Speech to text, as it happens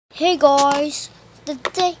Hey guys,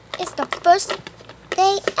 today is the first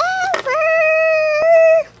day ever!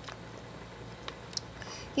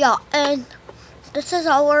 Yeah, and this is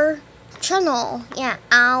our channel. Yeah,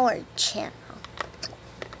 our channel.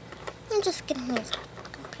 I'm just getting my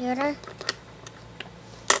computer.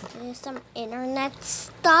 Do some internet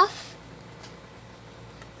stuff.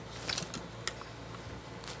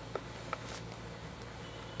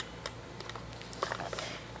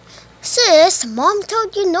 Sis, Mom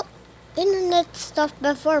told you no internet stuff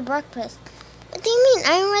before breakfast. What do you mean?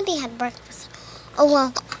 I already had breakfast. Oh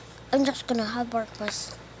well, I'm just gonna have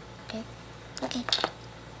breakfast. Okay? Okay.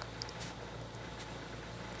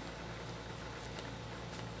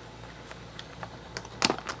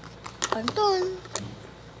 I'm done.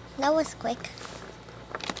 That was quick.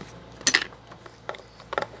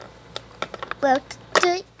 Well,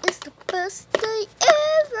 today is the best day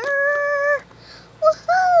ever!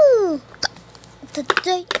 Woohoo!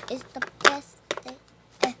 Today is the best day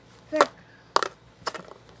ever.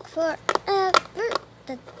 Forever.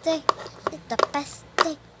 Today is the best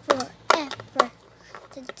day forever.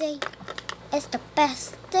 Today is the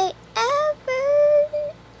best day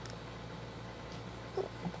ever.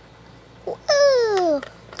 Woo!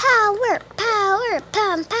 Power, power,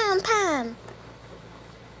 pam, pam, pam.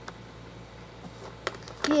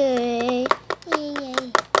 Yay, yay,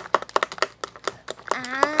 yay.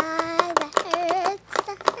 That hurts.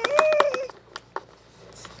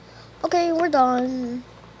 Okay, we're done.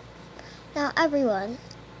 Now everyone,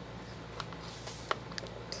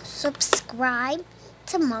 subscribe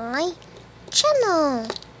to my channel.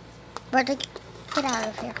 Brother, get out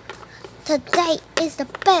of here. Today is the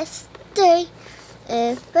best day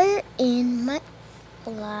ever in my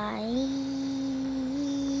life.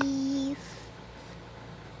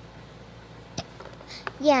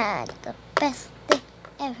 Yeah, the best day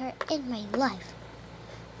ever in my life.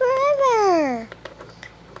 Forever.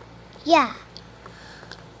 Yeah.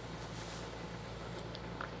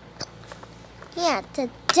 Yeah,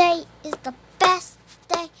 today is the best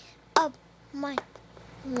day of my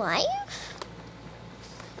life.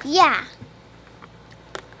 Yeah.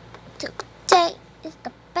 Today is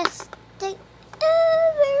the best day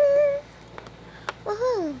ever.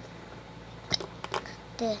 Woohoo.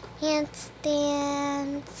 The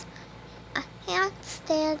handstands. A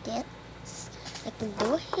handstand, yes. I can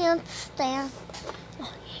do a handstand. A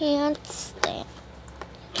handstand.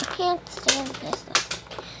 A handstand, yes.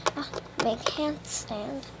 A big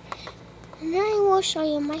handstand. And then I will show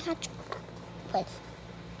you my hot chocolate.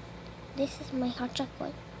 This is my hot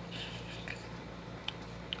chocolate.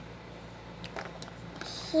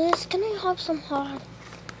 Sis, can I have some hot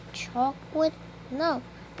chocolate? No,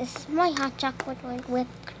 this is my hot chocolate with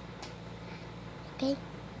whipped cream. Okay?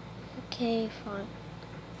 Okay, fine.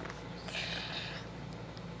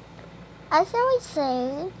 As I was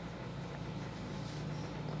saying,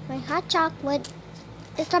 my hot chocolate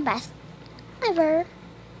is the best ever.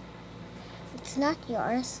 It's not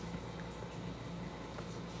yours.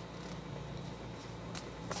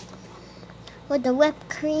 With the whipped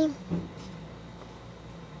cream,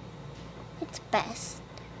 it's best.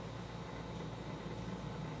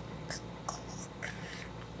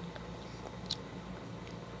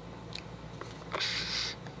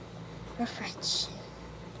 Refreshing.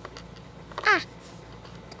 Ah!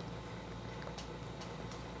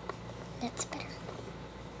 That's better.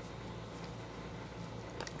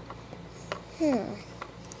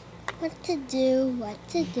 What to do, what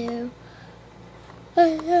to do. I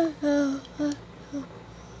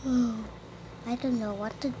don't know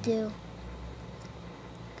what to do.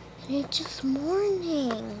 And it's just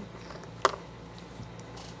morning.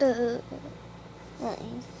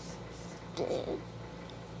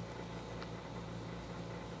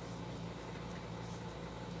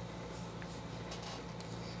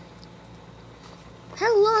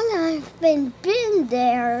 How long I've been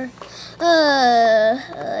there?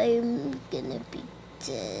 I'm gonna be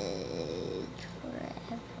dead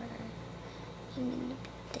forever. I'm gonna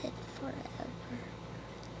be dead forever.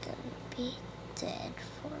 Gonna be dead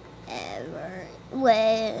forever.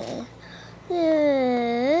 Well,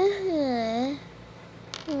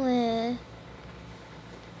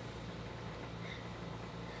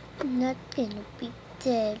 I'm not gonna be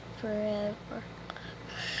dead forever.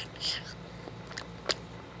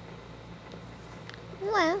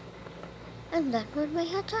 Well, I'm done with my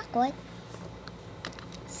hot chocolate.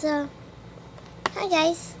 So, hi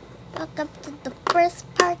guys. Welcome to the first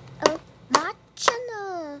part of my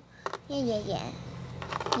channel. Yeah, yeah, yeah.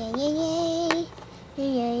 Yeah, yeah, yeah. Yeah,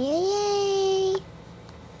 yeah, yeah, yeah.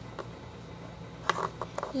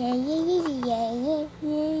 Yeah, yeah, yeah, yeah, yeah, yeah,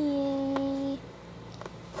 yeah.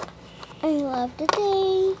 I love the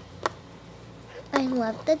day. I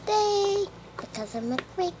love the day because I'm a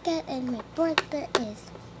great cat and my brother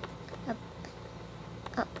is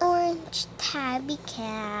an orange tabby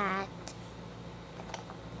cat.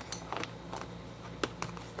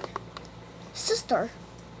 Sister,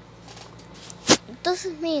 it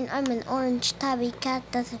doesn't mean I'm an orange tabby cat.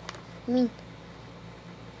 Doesn't mean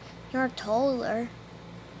you're taller.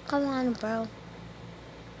 Come on, bro.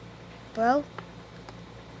 Bro,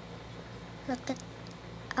 look at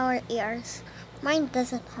our ears. Mine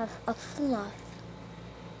doesn't have a fluff.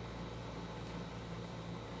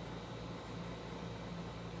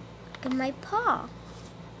 Look at my paw.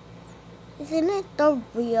 Isn't it the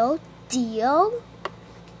real deal?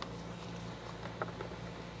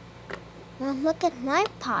 Well, look at my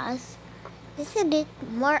paws. Isn't it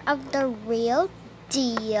more of the real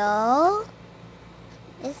deal?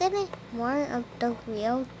 Isn't it more of the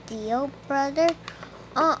real deal, brother?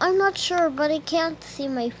 I'm not sure, but I can't see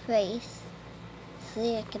my face.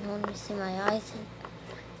 See, I can only see my eyes and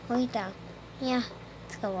way down. Yeah,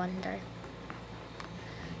 let's go under.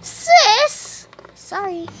 Sis!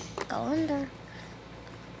 Sorry, go under.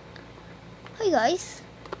 Hey guys.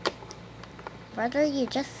 Brother, you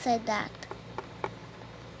just said that.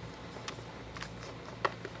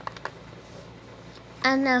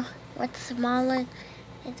 I know what's smaller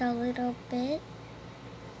is a little bit.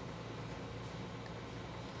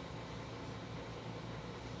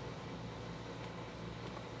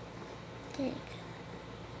 Big.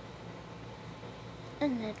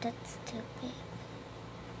 And no, that's too big.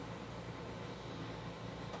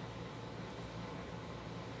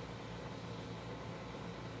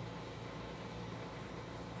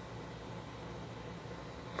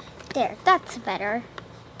 There, that's better.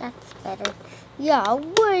 That's better. Yeah,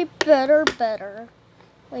 way better.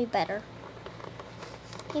 Way better.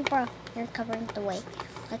 Hey bro, you're covering the way.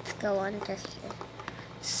 Let's go under here.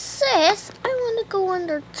 Sis, I want to go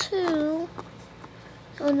under too.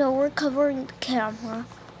 Oh no, we're covering the camera.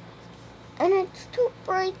 And it's too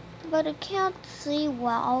bright, but I can't see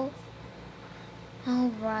well. Oh,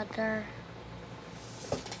 brother.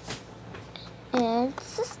 And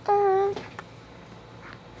sister.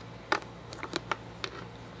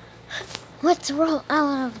 Let's roll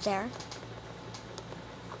out of there.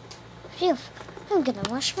 Phew, I'm gonna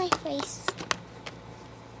wash my face.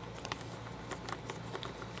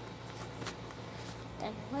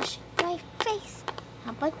 Then wash my face.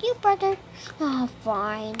 How about you, brother? Oh,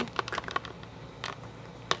 fine.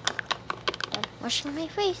 Then wash my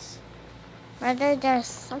face. Brother, there's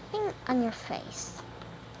something on your face.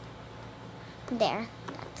 There,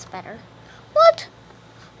 that's better. What?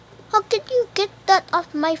 How could you get that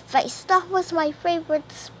off my face? That was my favorite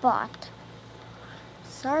spot.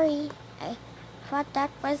 Sorry, I thought that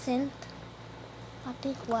wasn't what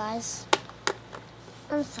it was.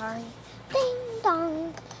 I'm sorry. Ding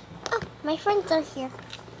dong. Oh, my friends are here.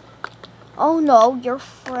 Oh no, your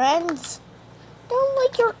friends. They're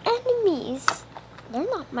like your enemies. They're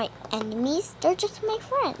not my enemies. They're just my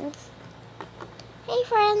friends. Hey,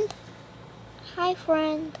 friend. Hi,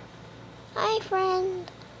 friend. Hi, friend.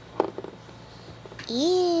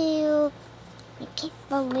 Ew. I can't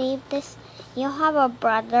believe this. You have a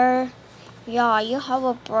brother. Yeah, you have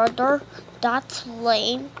a brother. That's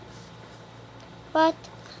lame. But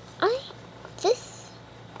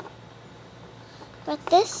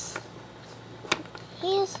this,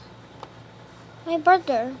 he is my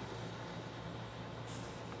brother.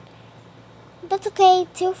 That's okay.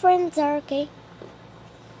 Two friends are okay.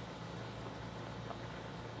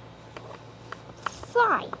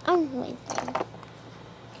 Fine, I'm leaving.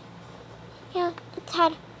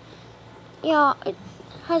 Yeah, it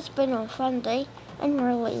has been a fun day, and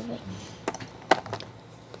we're leaving.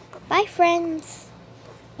 Bye, friends.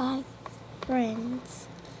 Bye, friends.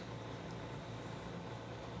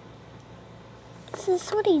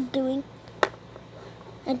 Sis, what are you doing?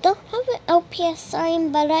 I don't have an LPS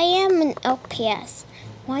sign, but I am an LPS.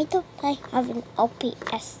 Why don't I have an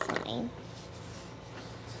LPS sign?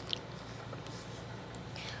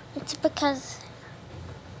 It's because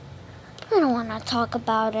I don't want to talk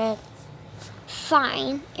about it.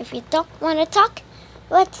 Fine, if you don't want to talk,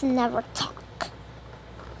 let's never talk.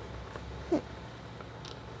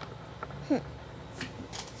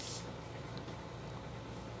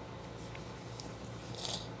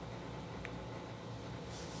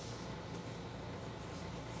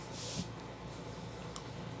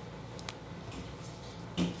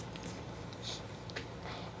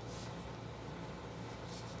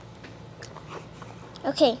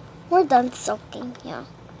 Okay, we're done soaking, yeah.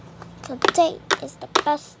 Today is the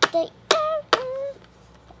best day ever.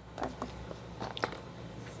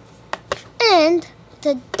 And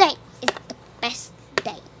today is the best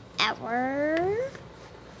day ever.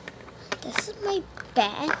 This is my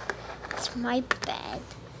bed. It's my bed.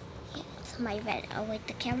 Yeah, it's my bed. Oh wait,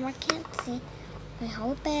 the camera can't see my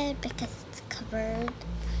whole bed because it's covered.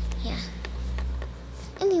 Yeah.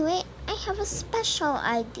 Anyway, I have a special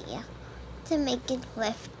idea to make it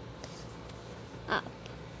lift up.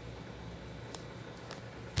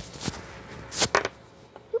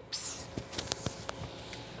 Oops.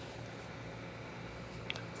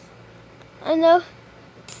 I know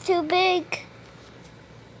it's too big.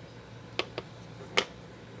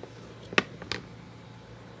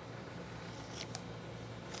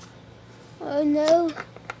 Oh no.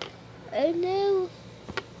 Oh no.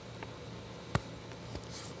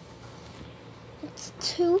 It's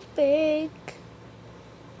too big.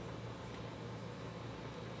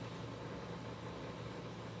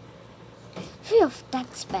 Phew,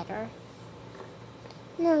 that's better.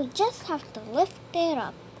 No, you just have to lift it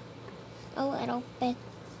up a little bit.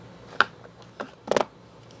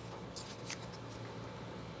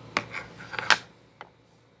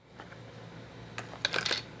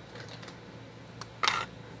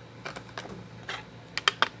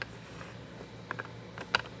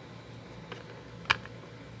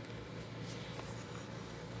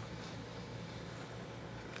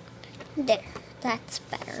 There, that's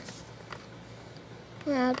better.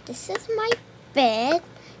 Now, this is my bed.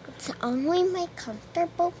 It's only my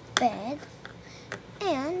comfortable bed.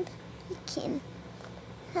 And you can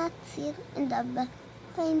not see it in the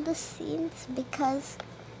behind the scenes because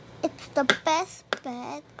it's the best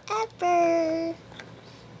bed ever.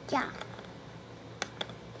 Yeah.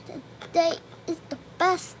 Today is the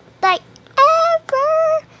best day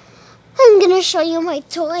ever. I'm gonna show you my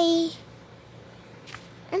toy.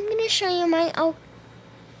 I'm gonna show you my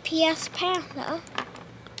PS Panda.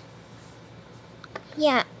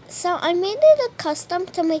 Yeah, so I made it a custom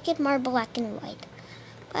to make it more black and white,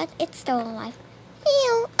 but it's still alive.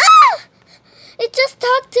 Ew! Ah! It just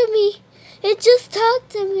talked to me. It just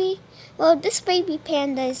talked to me. Well, this baby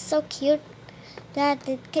panda is so cute that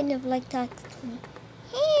it kind of like talks to me.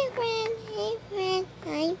 Hey friend, hey friend,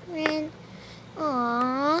 hi friend.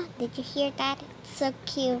 Aww, did you hear that? It's so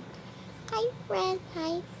cute. Hi friend,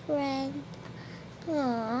 hi friend.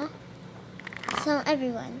 Aww. So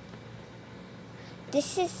everyone,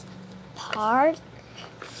 this is part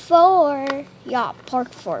 4. Yeah,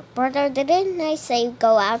 part 4. Brother, didn't I say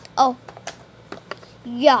go out? Oh,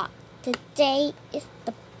 yeah. Today is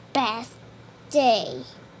the best day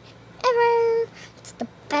ever. It's the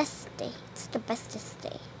best day. It's the bestest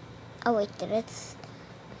day. Oh wait, did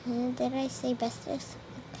I say bestest?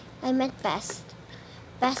 I meant best.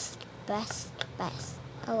 Best, best, best.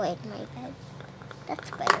 Oh wait, my bad. That's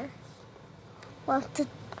better. Well,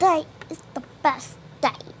 today is the best day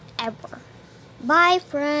ever. Bye,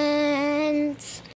 friends.